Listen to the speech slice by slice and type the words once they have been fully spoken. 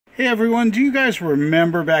Hey everyone, do you guys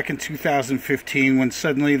remember back in 2015 when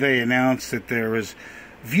suddenly they announced that there was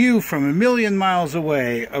view from 1,000,000 miles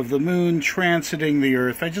away of the moon transiting the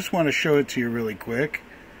Earth? I just want to show it to you really quick.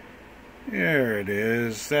 There it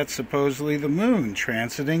is. That's supposedly the moon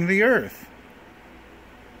transiting the Earth.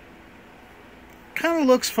 Kind of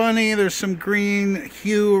looks funny. There's some green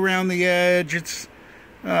hue around the edge. It's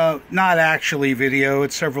not actually video.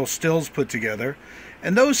 It's several stills put together.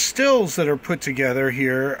 And those stills that are put together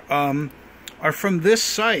here are from this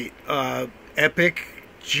site,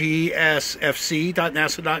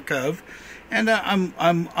 epicgsfc.nasa.gov, and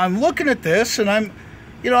I'm looking at this, and I'm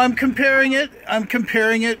comparing it. I'm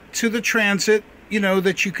comparing it to the transit,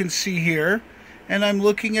 that you can see here, and I'm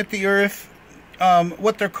looking at the Earth,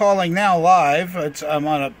 what they're calling now live. I'm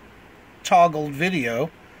on a toggled video,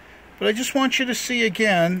 but I just want you to see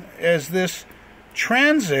again as this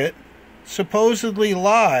transit. Supposedly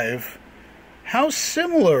live, how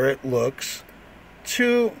similar it looks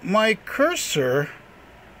to my cursor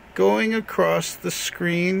going across the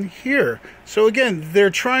screen here. So again,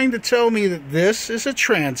 they're trying to tell me that this is a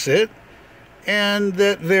transit and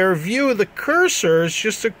that their view of the cursor is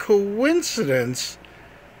just a coincidence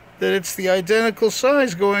that it's the identical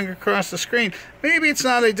size going across the screen. Maybe it's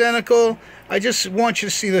not identical. I just want you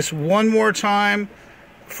to see this one more time.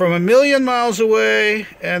 From 1,000,000 miles away,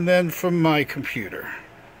 and then from my computer.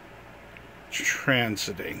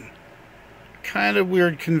 Transiting. Kind of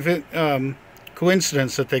weird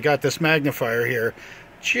coincidence that they got this magnifier here.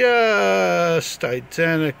 Just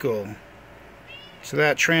identical to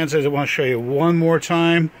that transit. I want to show you one more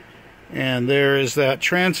time. And there is that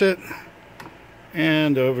transit.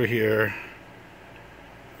 And over here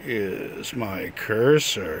is my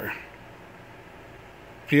cursor.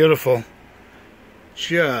 Beautiful.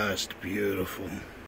 Just beautiful.